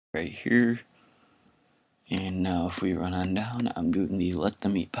right here. And now if we run on down, I'm doing the Let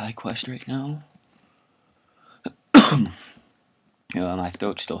Them Eat Pie quest right now. My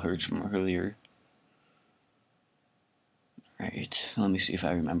throat still hurts from earlier. Right, let me see if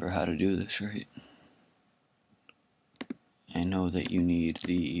I remember how to do this right. I know that you need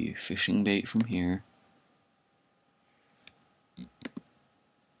the fishing bait from here,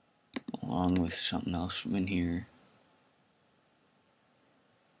 along with something else from in here.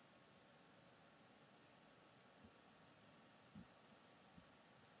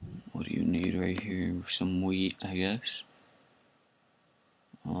 What do you need right here? Some wheat, I guess.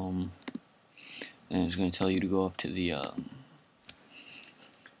 And it's going to tell you to go up to the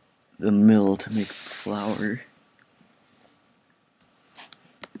mill to make flour.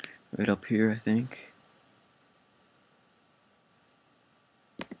 Right up here, I think.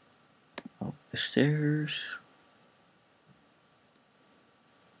 Up the stairs.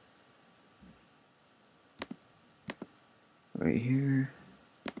 Right here.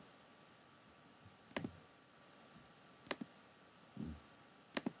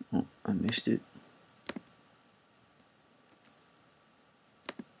 Oh, I missed it.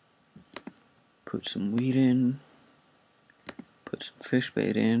 Put some wheat in. Put some fish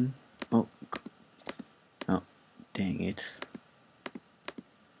bait in. Oh, dang it.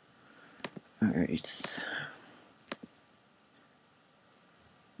 Alright.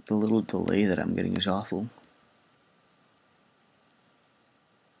 The little delay that I'm getting is awful.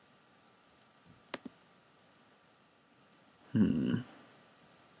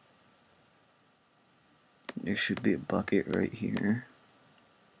 There should be a bucket right here.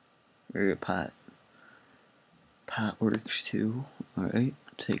 Or a pot. Pot works too. Alright,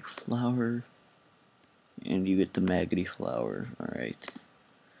 take flour. And you get the maggoty flour. Alright.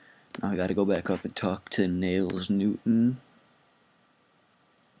 Now I gotta go back up and talk to Nails Newton.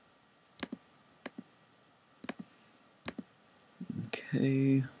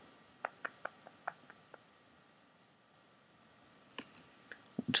 Okay.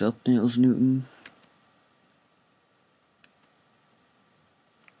 What's up, Nails Newton?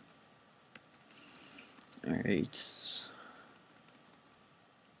 Alright.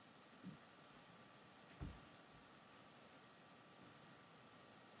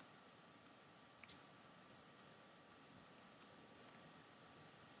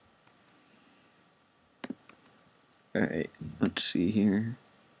 Alright, let's see here.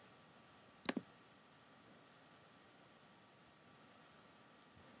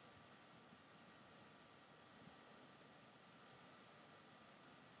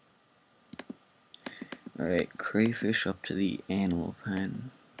 Alright, crayfish up to the animal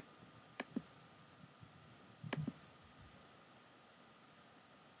pen.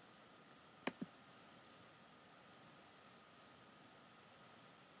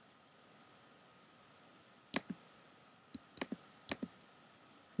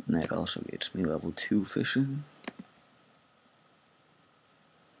 And that also gets me level 2 fishing.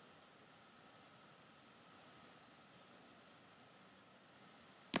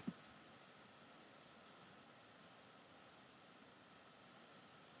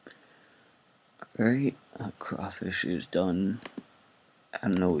 Alright, crawfish is done. I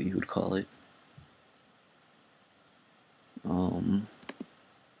don't know what you would call it.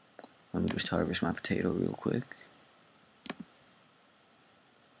 Let me just harvest my potato real quick.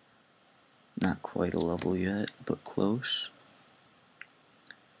 Not quite a level yet, but close.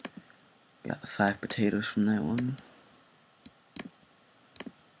 Got 5 potatoes from that one.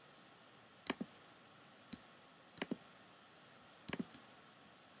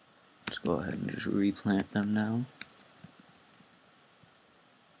 Let's go ahead and just replant them now.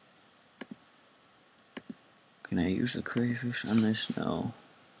 Can I use the crayfish on this? No.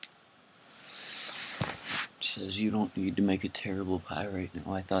 It says you don't need to make a terrible pie right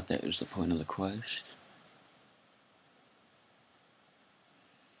now. I thought that was the point of the quest.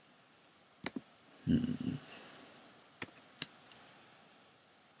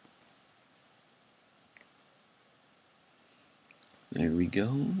 There we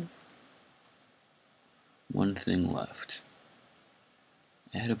go. One thing left.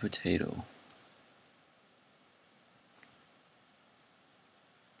 Add a potato.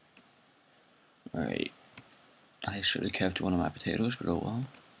 Alright. I should have kept one of my potatoes, but oh well.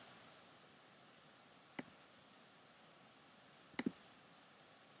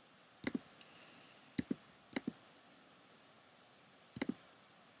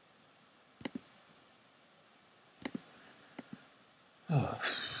 Oh,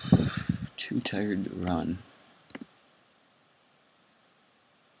 too tired to run.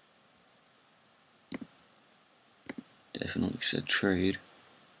 Definitely said trade.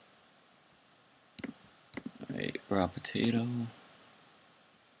 Alright, raw potato.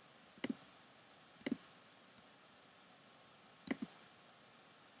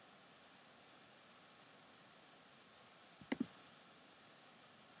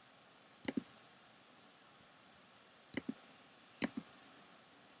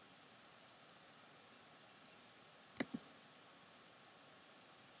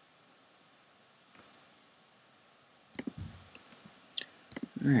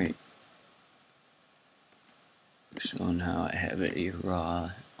 Alright. So now I have a raw,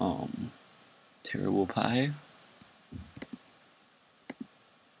 terrible pie.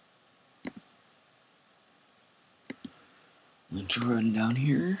 Let's run down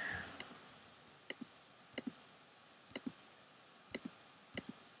here.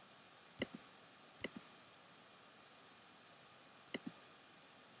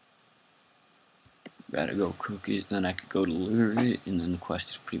 Gotta go cook it, then I could go deliver it, and then the quest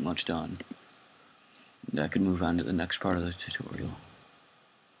is pretty much done. And I could move on to the next part of the tutorial.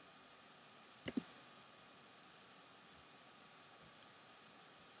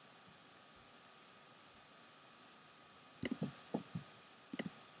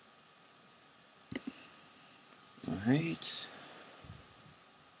 Alright.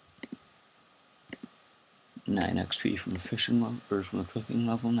 9 XP from the fishing level, or from the cooking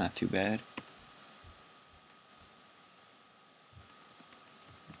level, not too bad.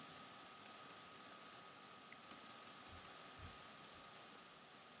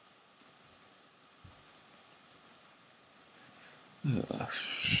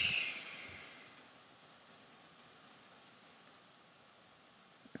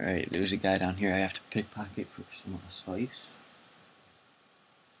 Alright, there's a guy down here I have to pickpocket for some spice.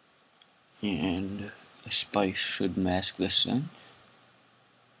 And the spice should mask the scent.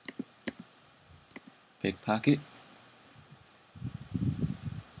 Pickpocket.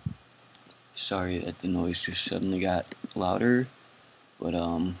 Sorry that the noise just suddenly got louder, but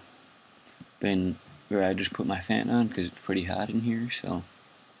I just put my fan on because it's pretty hot in here, so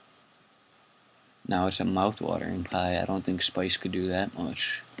now it's a mouth-watering pie. I don't think spice could do that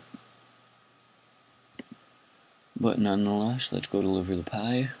much, but nonetheless, let's go deliver the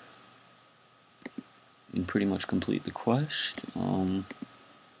pie and pretty much complete the quest.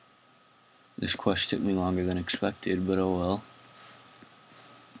 This quest took me longer than expected, but oh well.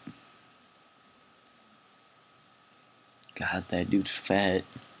 God, that dude's fat.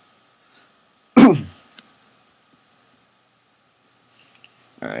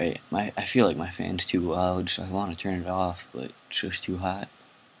 Alright, I feel like my fan's too loud, so I want to turn it off, but it's just too hot.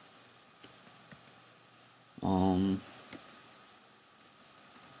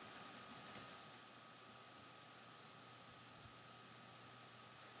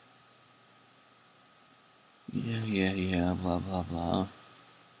 Yeah, blah blah blah.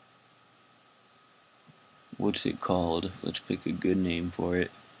 What's it called? Let's pick a good name for it.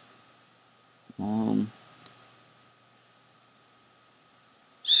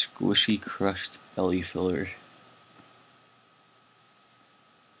 Squishy crushed belly filler.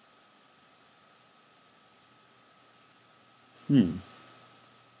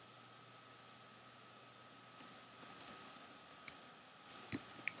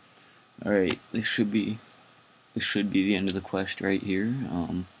 Alright, this should be the end of the quest right here.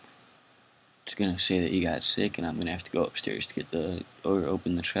 It's gonna say that you got sick, and I'm gonna have to go upstairs to get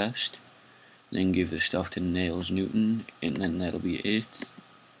open the chest, then give the stuff to Nails Newton, and then that'll be it.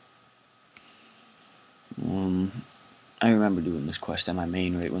 I remember doing this quest on my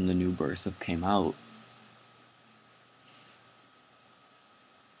main right when the new birth up came out.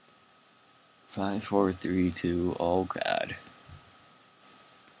 5, 4, 3, 2. Oh God.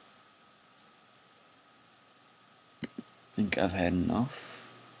 Think I've had enough.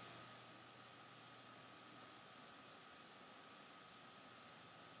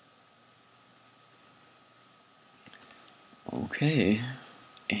 Okay,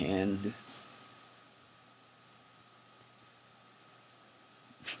 and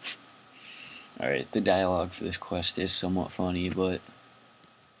alright, the dialogue for this quest is somewhat funny, but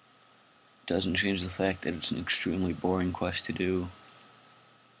doesn't change the fact that it's an extremely boring quest to do.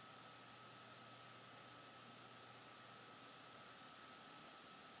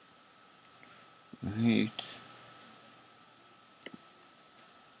 Right.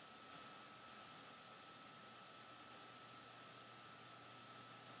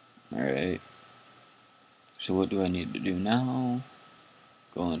 Alright. So what do I need to do now?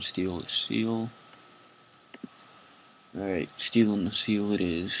 Go and steal the seal. Alright, stealing the seal it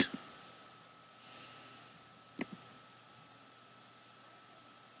is.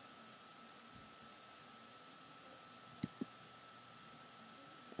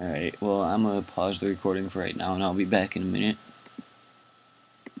 Alright, well, I'm gonna pause the recording for right now and I'll be back in a minute.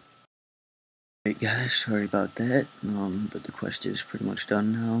 Alright guys, sorry about that, but the quest is pretty much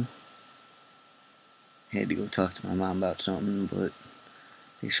done now. Had to go talk to my mom about something, but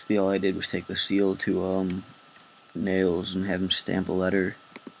basically all I did was take the seal to, Nails and have him stamp a letter.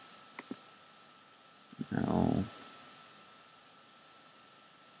 Now,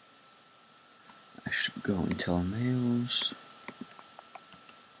 I should go and tell Nails.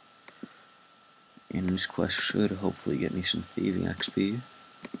 And this quest should hopefully get me some thieving XP.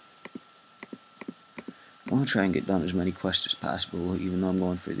 I want to try and get done as many quests as possible, even though I'm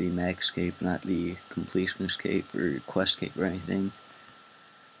going for the Maxscape, not the Completionescape or Questscape or anything.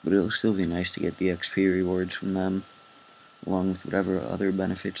 But it'll still be nice to get the XP rewards from them, along with whatever other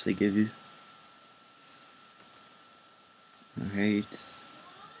benefits they give you. Alright.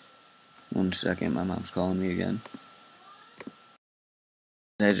 1 second, my mom's calling me again.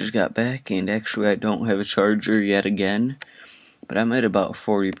 I just got back, and actually I don't have a charger yet again. But I'm at about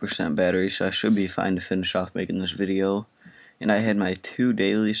 40% battery, so I should be fine to finish off making this video. And I had my 2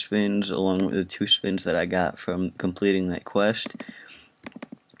 daily spins, along with the 2 spins that I got from completing that quest.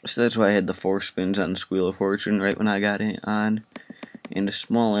 So that's why I had the 4 spins on Squeal of Fortune right when I got it on. And a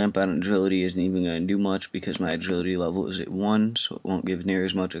small amp on agility isn't even going to do much because my agility level is at 1, so it won't give near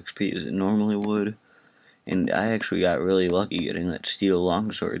as much XP as it normally would. And I actually got really lucky getting that steel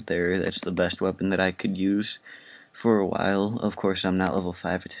longsword there. That's the best weapon that I could use for a while. Of course, I'm not level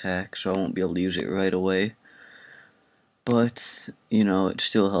 5 attack, so I won't be able to use it right away. But, you know, it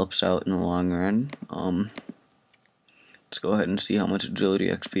still helps out in the long run. Let's go ahead and see how much agility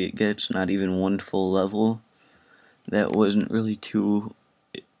XP it gets. Not even 1 full level. That wasn't really too...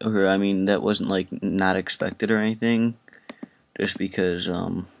 Or, I mean, that wasn't, like, not expected or anything. Just because,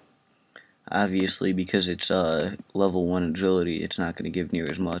 obviously, because it's, level 1 agility, it's not going to give near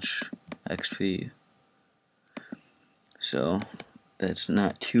as much XP. So, that's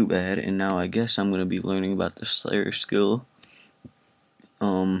not too bad, and now I guess I'm going to be learning about the Slayer skill,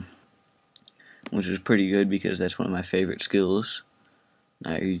 which is pretty good because that's one of my favorite skills.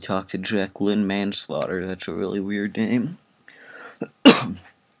 Now you talk to Jacqueline Manslaughter, that's a really weird name.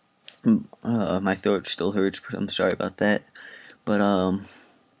 My throat still hurts, but I'm sorry about that. But,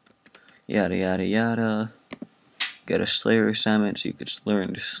 yada yada yada. Got a Slayer assignment, so you could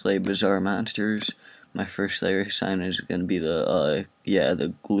learn to slay bizarre monsters. My first Slayer assignment is going to be the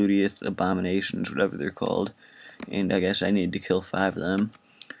Gluteus Abominations, whatever they're called. And I guess I need to kill 5 of them.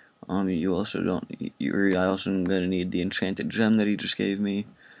 I also am going to need the enchanted gem that he just gave me.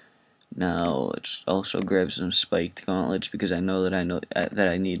 Now, let's also grab some spiked gauntlets, because I know that I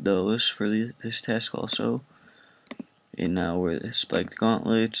need those for this task also. And now we're the spiked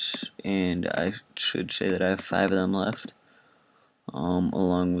gauntlets, and I should say that I have 5 of them left.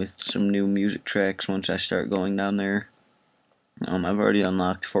 Along with some new music tracks once I start going down there. I've already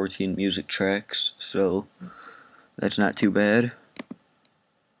unlocked 14 music tracks, so that's not too bad.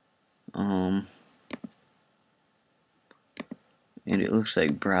 And it looks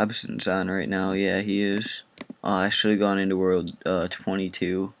like Brobson's on right now. Yeah, he is. I should have gone into world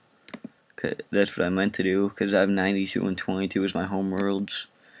 22. That's what I meant to do, because I have 92 and 22 as my home worlds.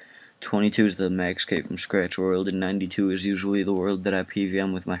 22 is the Maxscape from Scratch world, and 92 is usually the world that I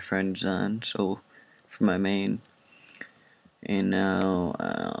PVM with my friends on, so for my main. And now,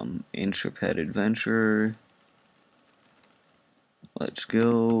 Intrepid Adventurer. Let's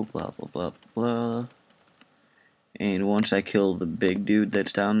go, blah blah blah blah. And once I kill the big dude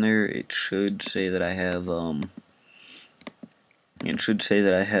that's down there, it should say that I have,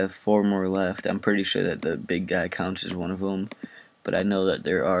 4 more left. I'm pretty sure that the big guy counts as one of them. But I know that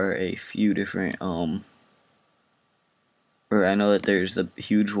there are a few different, or I know that there's the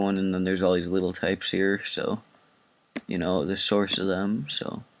huge one, and then there's all these little types here, so, you know, the source of them,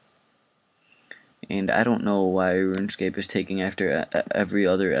 so. And I don't know why RuneScape is taking after every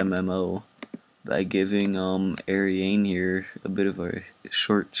other MMO by giving, Ariane here a bit of a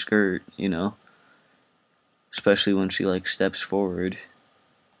short skirt, you know, especially when she, like, steps forward.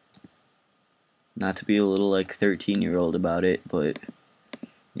 Not to be a little, like, 13-year-old about it, but,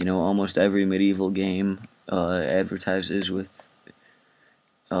 you know, almost every medieval game advertises with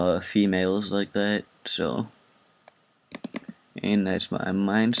females like that, so. And that's my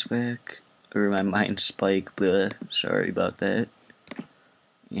mind spike, sorry about that.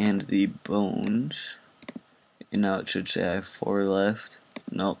 And the bones. And now it should say I have 4 left.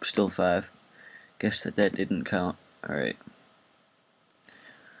 Nope, still 5. Guess that didn't count. Alright.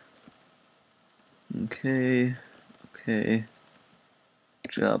 Okay.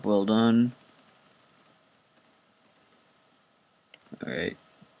 Job well done. Alright.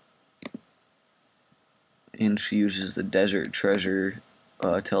 and she uses the desert treasure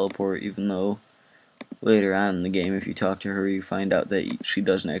teleport, even though later on in the game, if you talk to her, you find out that she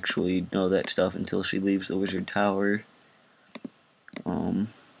doesn't actually know that stuff until she leaves the wizard tower.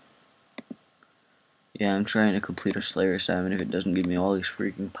 Yeah, I'm trying to complete a Slayer assignment if it doesn't give me all these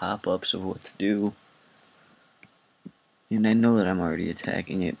freaking pop-ups of what to do. And I know that I'm already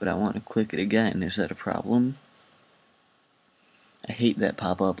attacking it, but I want to click it again. Is that a problem? I hate that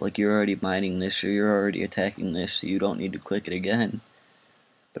pop-up, like you're already mining this or you're already attacking this, so you don't need to click it again.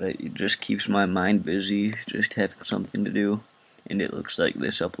 But it just keeps my mind busy, just having something to do. And it looks like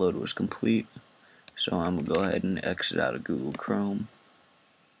this upload was complete. So I'm going to go ahead and exit out of Google Chrome.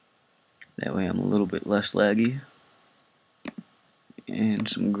 That way I'm a little bit less laggy. And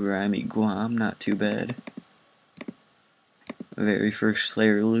some grimy Guam, not too bad. Very first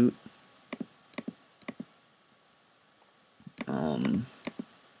Slayer loot.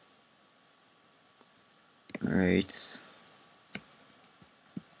 Alright.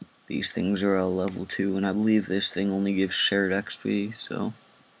 These things are all level 2, and I believe this thing only gives shared XP, so.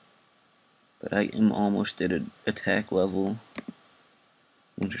 But I am almost at an attack level,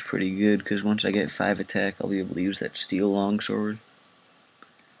 which is pretty good, because once I get 5 attack, I'll be able to use that steel longsword.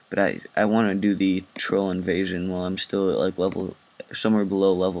 But I want to do the troll invasion while I'm still at like level, somewhere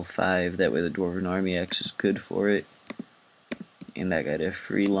below level 5, that way the Dwarven Army X is good for it. And I got a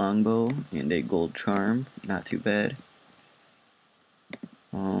free longbow and a gold charm, not too bad.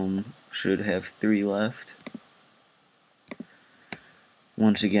 Should have 3 left.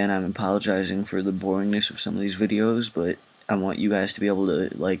 Once again, I'm apologizing for the boringness of some of these videos, but I want you guys to be able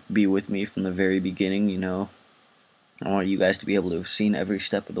to like be with me from the very beginning, you know. I want you guys to be able to have seen every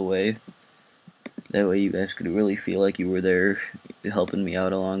step of the way. That way you guys could really feel like you were there helping me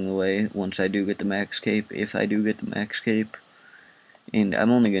out along the way once I do get the max cape, if I do get the max cape. And I'm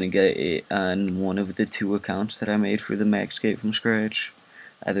only going to get it on one of the 2 accounts that I made for the max cape from scratch.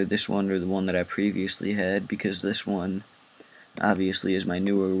 Either this one or the one that I previously had, because this one obviously is my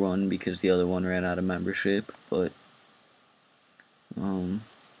newer one because the other one ran out of membership. But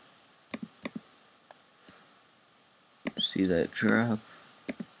see that drop?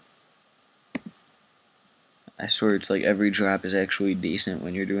 I swear it's like every drop is actually decent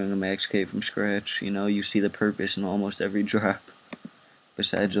when you're doing a max cape from scratch. You know, you see the purpose in almost every drop.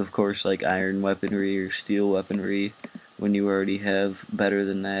 Besides, of course, like iron weaponry or steel weaponry, when you already have better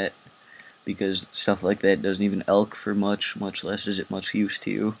than that, because stuff like that doesn't even elk for much less is it much use to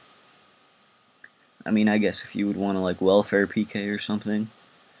you. I mean, I guess if you would want to like welfare PK or something.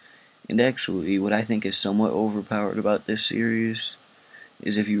 And actually, what I think is somewhat overpowered about this series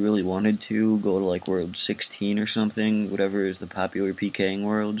is if you really wanted to go to like world 16 or something, whatever is the popular PKing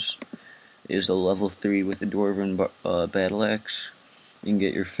worlds, is a level 3 with the Dwarven battle axe. You can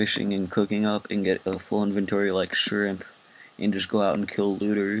get your fishing and cooking up and get a full inventory like shrimp and just go out and kill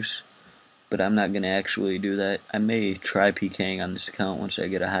looters. But I'm not going to actually do that. I may try PKing on this account once I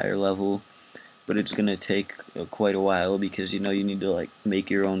get a higher level, but it's going to take quite a while because, you know, you need to like make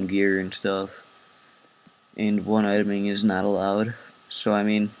your own gear and stuff. And one iteming is not allowed. So, I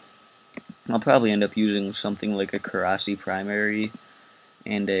mean, I'll probably end up using something like a Karasi primary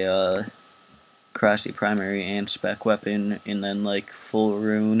and a Karasi primary and spec weapon, and then like full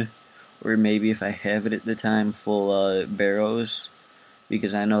rune, or maybe if I have it at the time, full barrows,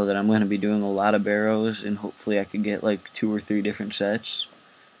 because I know that I'm going to be doing a lot of barrows, and hopefully I could get like 2 or 3 different sets.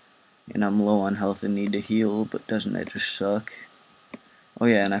 And I'm low on health and need to heal, but doesn't that just suck? Oh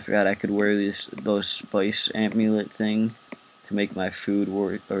yeah, and I forgot I could wear those spice amulet thing to make my food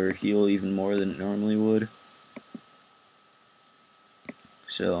work or heal even more than it normally would.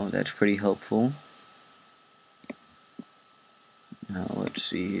 So that's pretty helpful. Now let's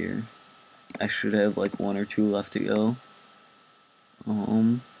see here. I should have like 1 or 2 left to go.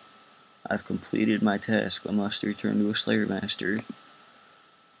 I've completed my task. I must return to a Slayer Master.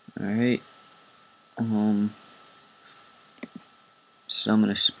 Alright. Summon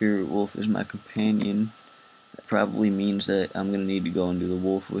a spirit wolf as my companion. That probably means that I'm gonna need to go and do the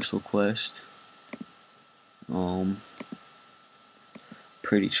wolf whistle quest.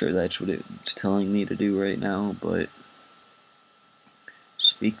 Pretty sure that's what it's telling me to do right now, but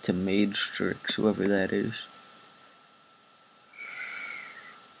speak to Mage Strix, whoever that is.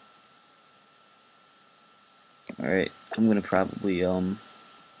 Alright, I'm gonna probably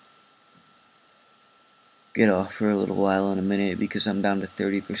get off for a little while in a minute because I'm down to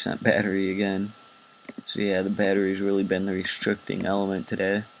 30% battery again. So yeah, the battery's really been the restricting element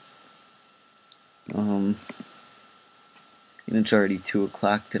today. And it's already 2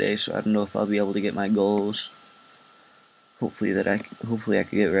 o'clock today, so I don't know if I'll be able to get my goals. hopefully I could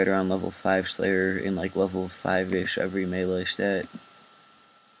get right around level 5 Slayer in like level 5-ish every melee stat.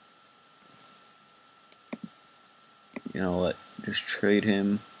 You know what? Just trade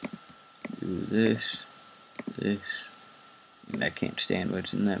him. Do this, this, and I can't stand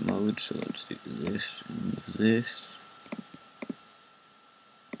what's in that mode, so let's do this and this.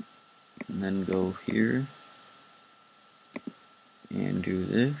 And then go here and do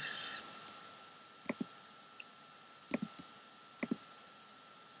this.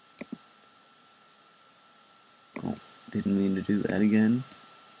 Oh, didn't mean to do that again.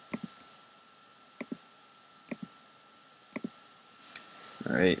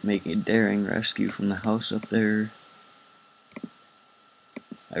 Alright, making a daring rescue from the house up there.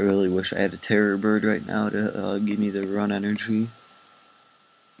 I really wish I had a terror bird right now to give me the run energy.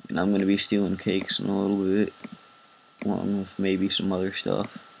 And I'm going to be stealing cakes in a little bit, along with maybe some other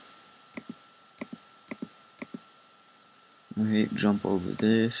stuff. Alright, jump over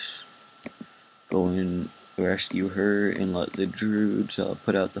this. Go and rescue her and let the druids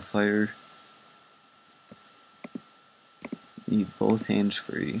put out the fire. Need both hands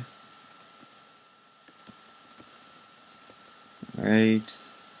free. Alright.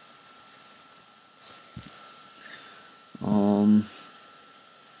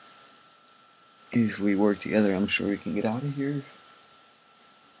 If we work together, I'm sure we can get out of here.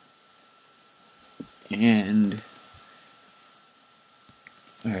 And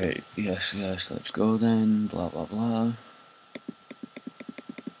alright, yes, let's go then. Blah blah blah.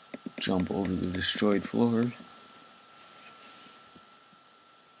 Jump over the destroyed floor.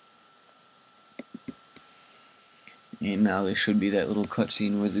 And now there should be that little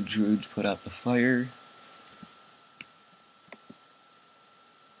cutscene where the druids put out the fire.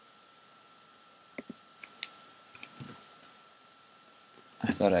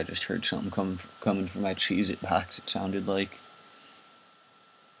 I thought I just heard something coming from my Cheez-It box, it sounded like.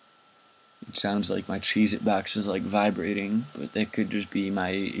 It sounds like my Cheez-It box is like vibrating, but that could just be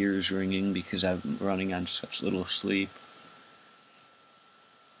my ears ringing because I'm running on such little sleep.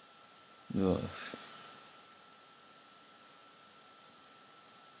 Ugh.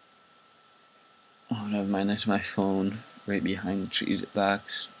 Oh, never mind, that's my phone right behind the Cheez-It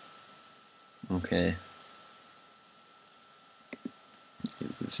box. Okay.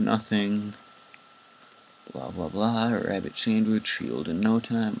 It was nothing. Blah blah blah. Rabbit sandwich healed in no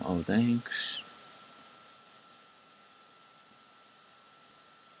time. Oh, thanks.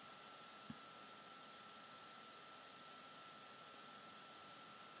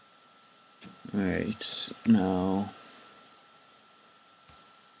 Alright, now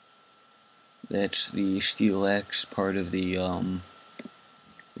that's the steel axe part of the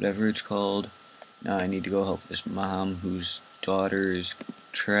whatever it's called. Now I need to go help this mom whose daughter is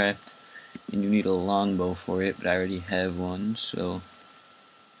trapped, and you need a longbow for it, but I already have one, so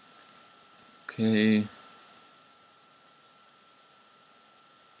okay.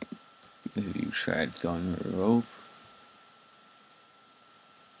 You tried throwing her a rope.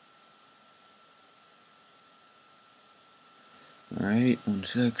 Alright, one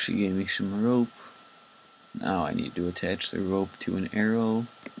sec, she gave me some rope. Now I need to attach the rope to an arrow.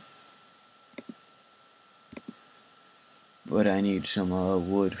 But I need some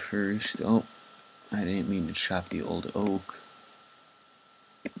wood first. Oh, I didn't mean to chop the old oak.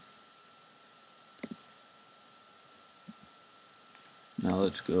 Now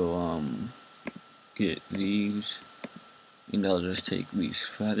let's go get these. And I'll just take these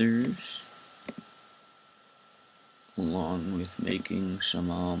feathers along with making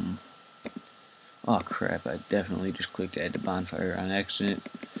some oh crap, I definitely just clicked add to bonfire on accident.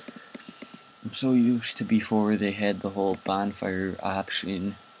 I'm so used to before they had the whole bonfire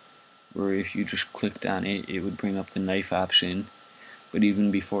option where if you just clicked on it, it would bring up the knife option. But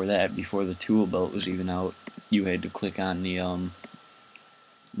even before that, before the tool belt was even out, you had to click on the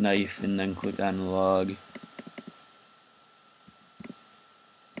knife and then click on the log.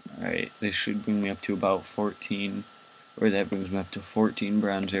 Alright, this should bring me up to about 14, or that brings me up to 14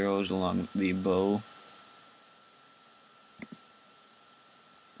 bronze arrows along with the bow.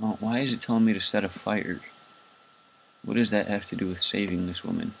 Oh, why is it telling me to set a fire? What does that have to do with saving this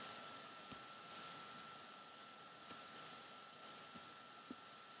woman?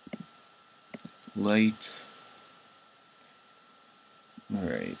 Light.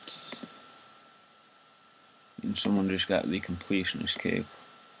 Alright. And someone just got the completionist cape.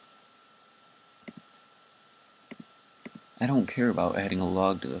 I don't care about adding a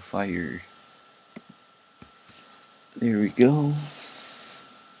log to the fire. There we go.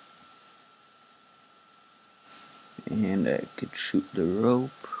 And I could shoot the rope.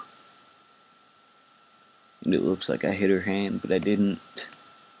 And it looks like I hit her hand, but I didn't.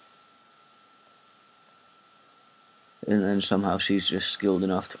 And then somehow she's just skilled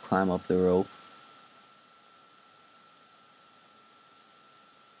enough to climb up the rope.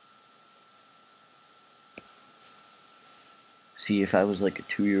 See, if I was like a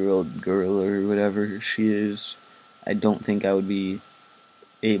 2-year-old girl or whatever she is, I don't think I would be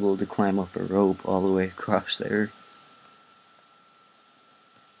able to climb up a rope all the way across there.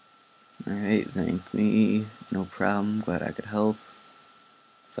 Alright, thank me. No problem, glad I could help.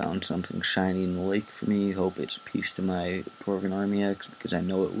 Found something shiny in the lake for me. Hope it's a piece to my Dwarven Army X, because I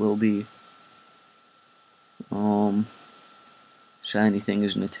know it will be. Shiny thing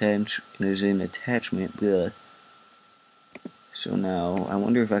is an attachment. Bleh. So now, I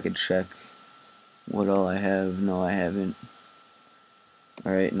wonder if I could check what all I have. No, I haven't.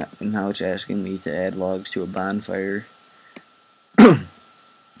 Alright, now it's asking me to add logs to a bonfire.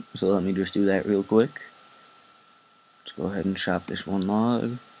 So let me just do that real quick. Let's go ahead and chop this one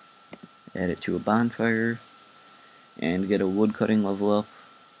log, add it to a bonfire, and get a wood cutting level up,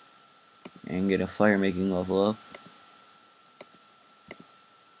 and get a fire making level up.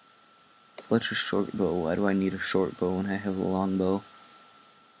 Fletcher's short bow. Why do I need a short bow when I have a long bow?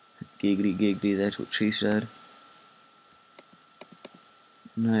 Giggity giggity, that's what she said.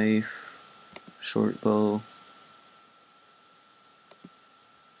 Knife, short bow.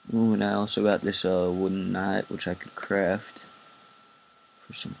 Ooh, and I also got this wooden knot, which I could craft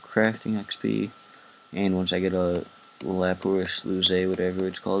for some crafting XP. And once I get a Lapis Lazuli, whatever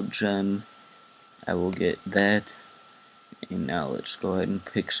it's called, gem, I will get that. And now let's go ahead and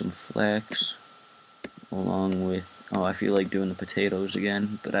pick some flax, along with, oh, I feel like doing the potatoes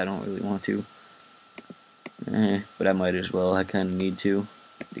again, but I don't really want to. But I might as well, I kind of need to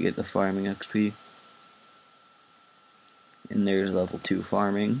get the farming XP. And there's level 2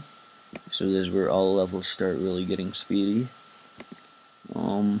 farming. So this is where all levels start really getting speedy.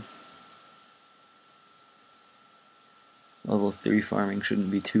 Level 3 farming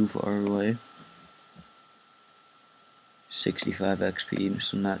shouldn't be too far away. 65 XP,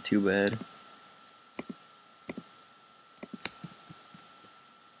 so not too bad.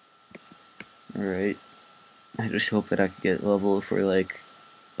 Alright. I just hope that I could get level for like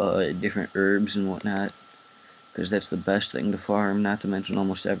different herbs and whatnot, because that's the best thing to farm, not to mention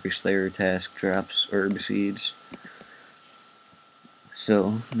almost every Slayer task drops herb seeds.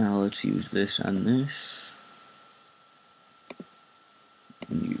 So now let's use this on this,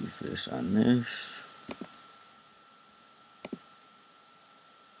 and use this on this.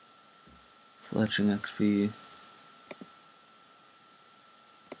 Fletching XP.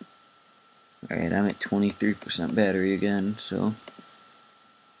 Alright, I'm at 23% battery again, so.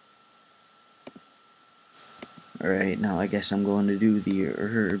 Alright, now I guess I'm going to do the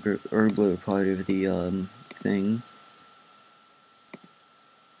herbler part of the thing.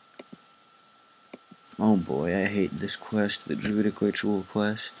 Oh boy, I hate this quest, the Druidic Ritual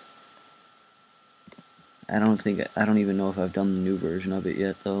quest. I don't even know if I've done the new version of it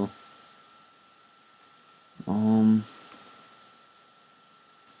yet, though.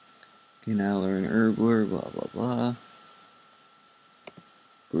 Okay, now learn Herbler, blah blah blah.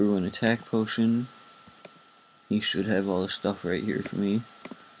 Brew an attack potion. He should have all the stuff right here for me.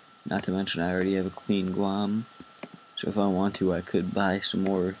 Not to mention I already have a clean Guam. So if I want to, I could buy some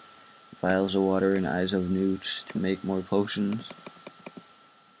more vials of water and eyes of newts to make more potions.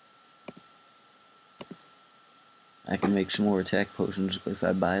 I can make some more attack potions, but if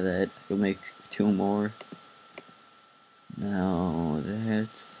I buy that, I can make 2 more. Now that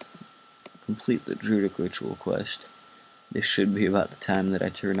complete the Druidic Ritual quest. This should be about the time that I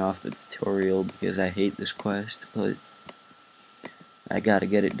turn off the tutorial because I hate this quest, but I gotta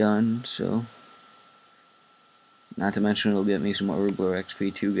get it done, so. Not to mention it'll get me some Herbler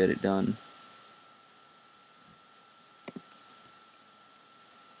XP to get it done.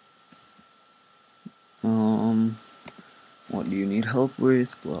 What do you need help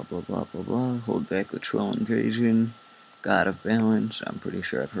with? Blah blah blah blah blah. Hold back the troll invasion. God of Balance. I'm pretty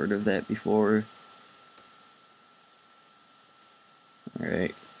sure I've heard of that before.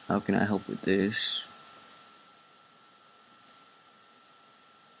 Alright, how can I help with this?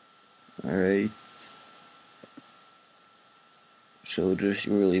 Alright. So just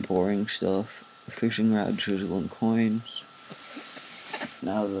really boring stuff. Fishing rod, chisel, and coins.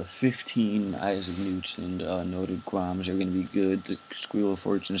 Now the 15 Eyes of Newts and Noted Guams are going to be good. The Squeal of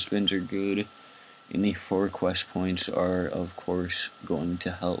Fortune Spins are good. And the 4 quest points are, of course, going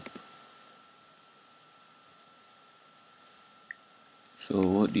to help. So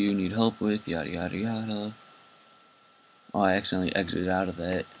what do you need help with? Yada yada yada. Oh, I accidentally exited out of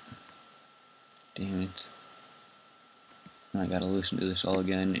that. Damn it. I gotta listen to this all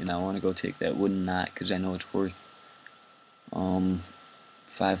again, and I want to go take that wooden knot because I know it's worth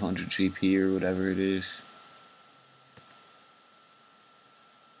 500 GP or whatever it is.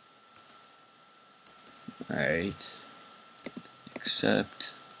 Alright. Accept.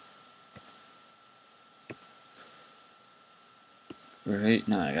 Right,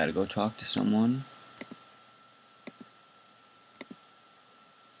 now I gotta go talk to someone.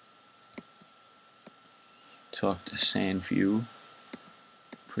 Talk to Sandview.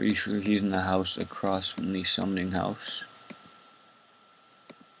 Pretty sure he's in the house across from the summoning house.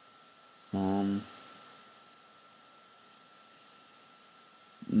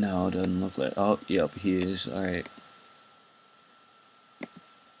 No, it doesn't look like. Oh, yep, he is. Alright.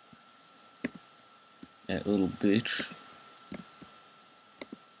 That little bitch.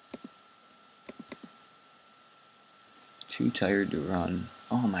 Too tired to run.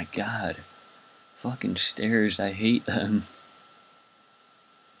 Oh my god. Fucking stairs, I hate them.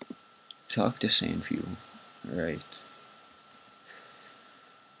 Talk to Sandview. Right.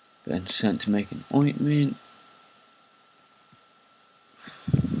 Been sent to make an ointment.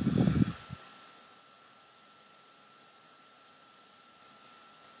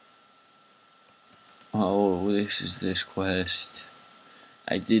 Oh, this is this quest.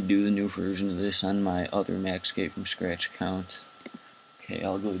 I did do the new version of this on my other Runescape from Scratch account. Okay,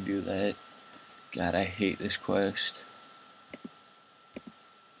 I'll go do that. God, I hate this quest.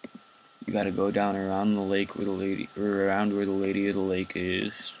 You gotta go down around the lake where the lady, or around where the lady of the lake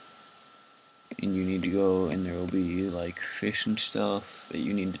is. And you need to go, and there will be like fish and stuff that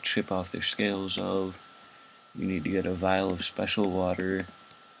you need to chip off their scales of. You need to get a vial of special water.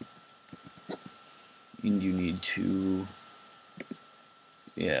 And you need to,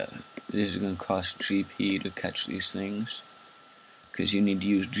 yeah, this is going to cost GP to catch these things, because you need to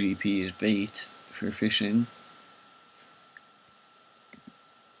use GP as bait for fishing.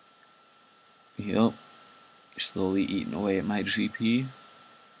 Yep, slowly eating away at my GP.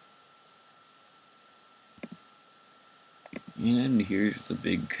 And here's the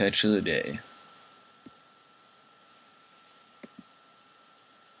big catch of the day.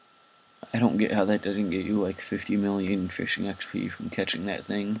 I don't get how that doesn't get you like 50 million fishing XP from catching that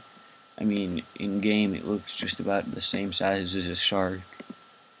thing. I mean, in game it looks just about the same size as a shark.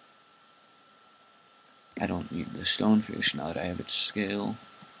 I don't need the stonefish now that I have its scale.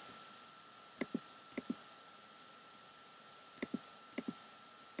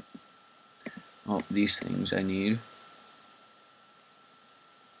 Oh, these things I need.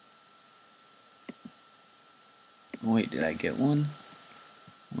 Oh, wait, did I get one?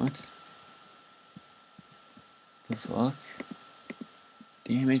 What? The fuck?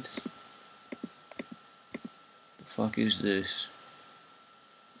 Damn it. The fuck is this?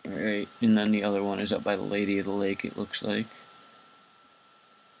 Alright, and then the other one is up by the Lady of the Lake, it looks like.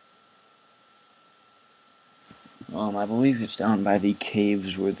 I believe it's down by the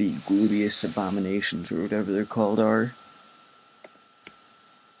caves where the gluteus abominations, or whatever they're called, are.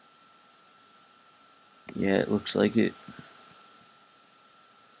 Yeah, it looks like it.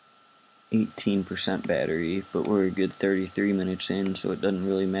 18% battery, but we're a good 33 minutes in, so it doesn't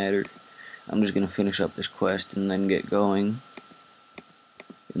really matter. I'm just gonna finish up this quest and then get going.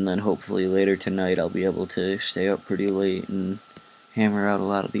 And then hopefully later tonight I'll be able to stay up pretty late and hammer out a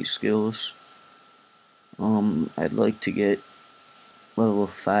lot of these skills. I'd like to get level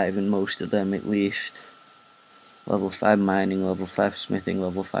 5 in most of them at least. Level 5 mining, level 5 smithing,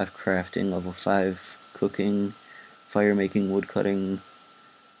 level 5 crafting, level 5 cooking, fire making, wood cutting.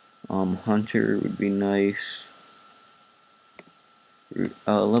 Hunter would be nice.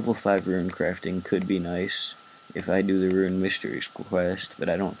 Level 5 rune crafting could be nice if I do the Rune Mysteries quest, but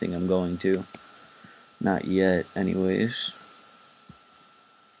I don't think I'm going to. Not yet, anyways.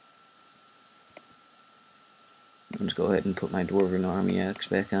 Let's go ahead and put my Dwarven Army axe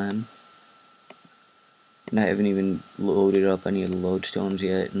back on. And I haven't even loaded up any of the lodestones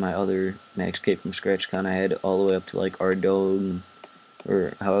yet. In my other Runescape from Scratch account, I had all the way up to like Ardone,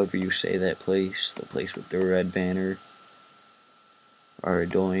 or however you say that place, the place with the red banner.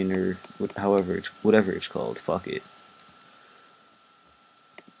 Ardoin, or whatever it's called, fuck it.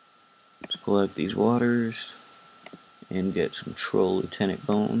 Let's collect these waters and get some troll lieutenant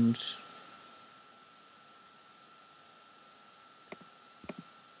bones.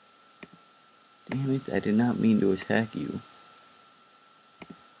 Damn it, I did not mean to attack you.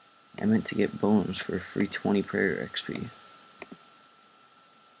 I meant to get bones for free 20 prayer XP.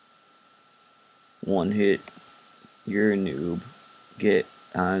 One hit. You're a noob. Get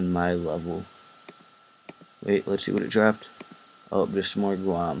on my level. Wait, let's see what it dropped. Oh, just some more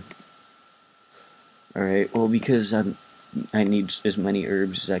Guam. Alright, well, because I'm I need as many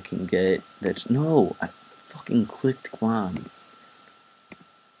herbs as I can get. No, I fucking clicked Guam.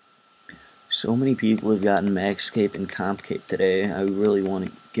 So many people have gotten Maxcape and Compcape today. I really want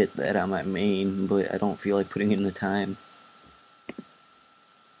to get that on my main, but I don't feel like putting in the time.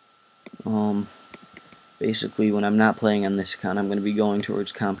 Basically, when I'm not playing on this account, I'm going to be going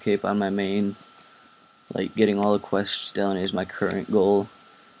towards Compcape on my main. Like, getting all the quests done is my current goal.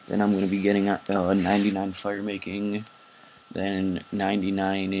 Then I'm going to be getting 99 fire making, then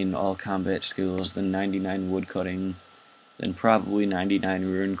 99 in all combat skills, then 99 wood cutting, then probably 99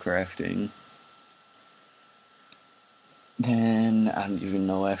 rune crafting. Then, I don't even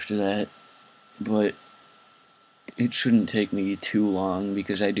know after that, but it shouldn't take me too long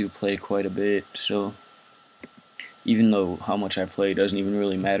because I do play quite a bit, so even though how much I play doesn't even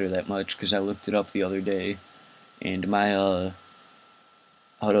really matter that much because I looked it up the other day, and my, out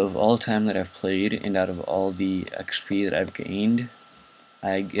of all time that I've played and out of all the XP that I've gained,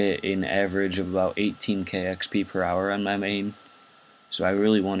 I get an average of about 18k XP per hour on my main. So I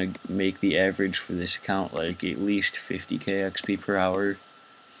really want to make the average for this account like at least 50k XP per hour.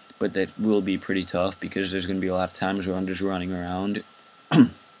 But that will be pretty tough because there's going to be a lot of times where I'm just running around.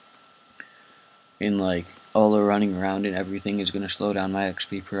 And like all the running around and everything is going to slow down my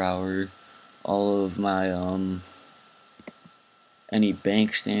XP per hour. All of my any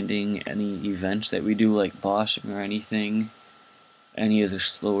bank standing, any events that we do like bossing or anything, any of the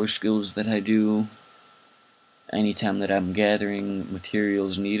slower skills that I do, anytime that I'm gathering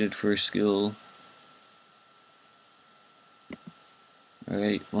materials needed for a skill.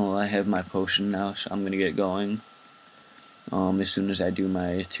 Alright, well I have my potion now, so I'm gonna get going. As soon as I do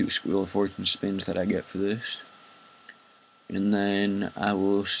my 2 Wheel of Fortune spins that I get for this. And then I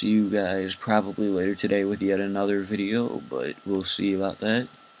will see you guys probably later today with yet another video, but we'll see about that.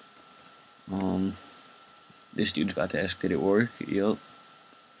 This dude's about to ask, did it work? Yup.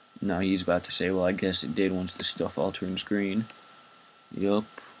 Now he's about to say, well, I guess it did once the stuff all turns green. Yup.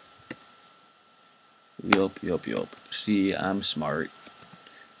 Yup. See, I'm smart.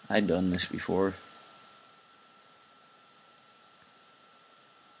 I've done this before.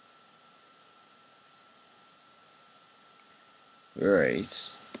 Alright.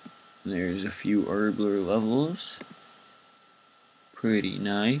 There's a few herbler levels. Pretty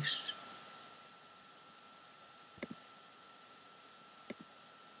nice.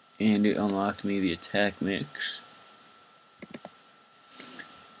 And it unlocked me the attack mix.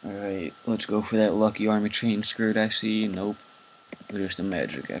 Alright, let's go for that lucky armor chain skirt I see. Nope. Just a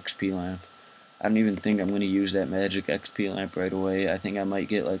magic XP lamp. I don't even think I'm going to use that magic XP lamp right away. I think I might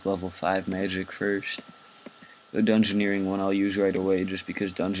get like level 5 magic first. The dungeoneering one I'll use right away just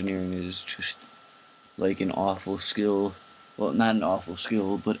because dungeoneering is just like an awful skill. Well, not an awful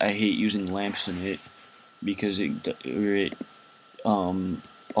skill, but I hate using lamps in it because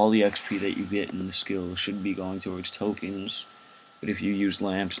all the XP that you get in the skill should be going towards tokens. But if you use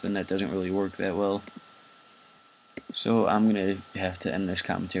lamps, then that doesn't really work that well. So I'm going to have to end this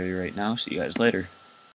commentary right now. See you guys later.